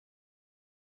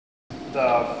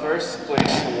The first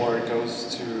place award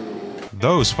goes to...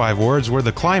 Those 5 words were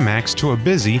the climax to a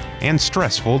busy and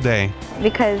stressful day.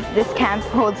 Because this camp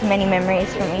holds many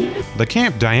memories for me. The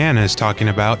camp Diana is talking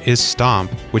about is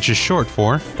STOMP, which is short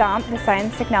for STOMP, the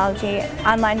Science Technology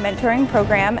Online Mentoring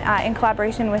Program, in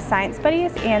collaboration with Science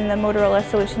Buddies and the Motorola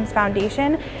Solutions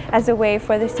Foundation, as a way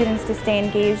for the students to stay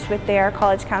engaged with their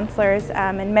college counselors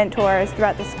and mentors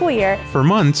throughout the school year. For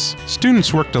months,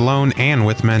 students worked alone and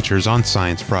with mentors on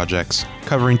science projects,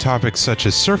 covering topics such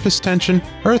as surface tension,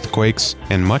 earthquakes,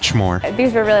 and much more.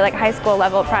 These were really like high school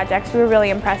level projects. We were really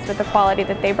impressed with the quality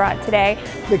that they brought today.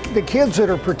 The kids that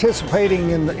are participating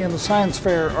in the science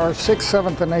fair are 6th,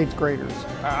 7th, and 8th graders.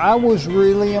 I was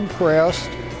really impressed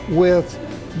with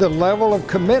the level of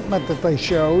commitment that they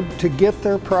showed to get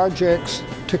their projects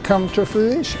to come to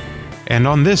fruition. And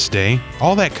on this day,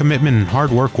 all that commitment and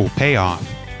hard work will pay off.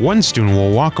 One student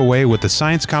will walk away with the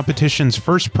science competition's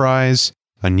first prize,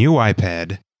 a new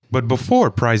iPad. But before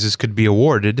prizes could be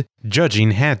awarded,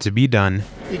 judging had to be done.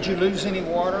 Did you lose any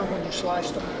water when you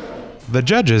sliced them? The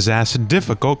judges asked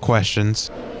difficult questions.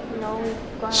 No.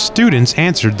 Students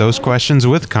answered those questions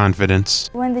with confidence.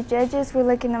 When the judges were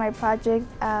looking at my project,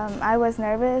 I was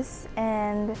nervous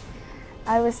and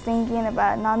I was thinking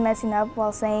about not messing up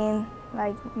while saying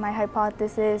like my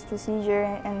hypothesis, procedure,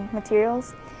 and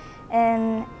materials.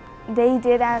 And they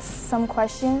did ask some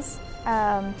questions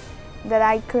that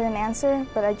I couldn't answer,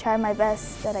 but I tried my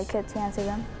best that I could to answer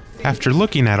them. After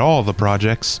looking at all the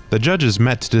projects, the judges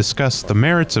met to discuss the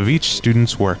merits of each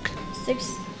student's work.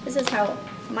 6, this is how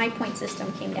my point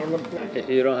system came down. If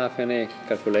you don't have any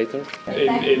calculator?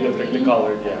 It affects the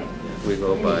color, yeah. We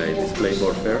go by display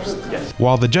board first. Yes.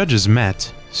 While the judges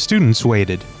met, students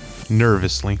waited,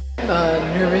 nervously.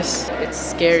 Nervous. It's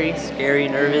scary. Scary,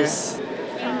 nervous.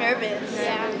 I'm nervous.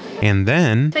 Yeah. And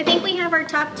then... So I think we have our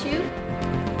top 2.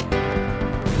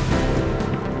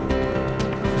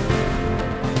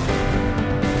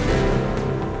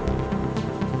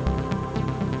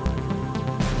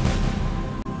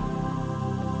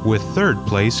 with 3rd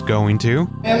place going to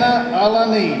Anna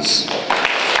Alanis.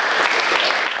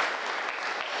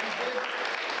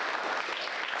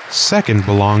 2nd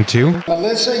belonged to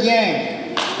Melissa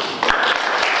Yang.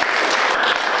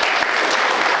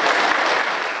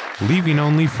 leaving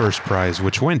only 1st prize,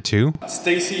 which went to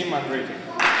Stacy Manrique.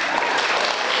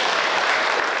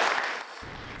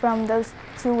 From those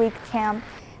 2-week camp,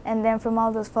 and then from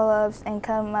all those follow-ups and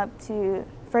come up to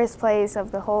 1st place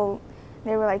of the whole,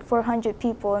 there were like 400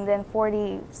 people and then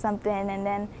 40 something and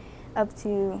then up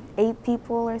to 8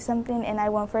 people or something, and I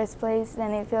won 1st place,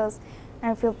 and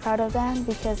I feel proud of that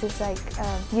because it's like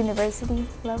university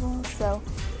level, so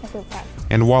I feel proud.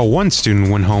 And while one student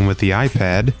went home with the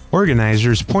iPad,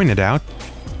 organizers pointed out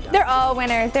They're all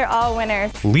winners. They're all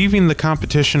winners. leaving the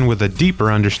competition with a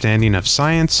deeper understanding of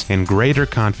science and greater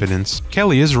confidence.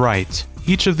 Kelly is right.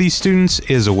 Each of these students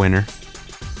is a winner.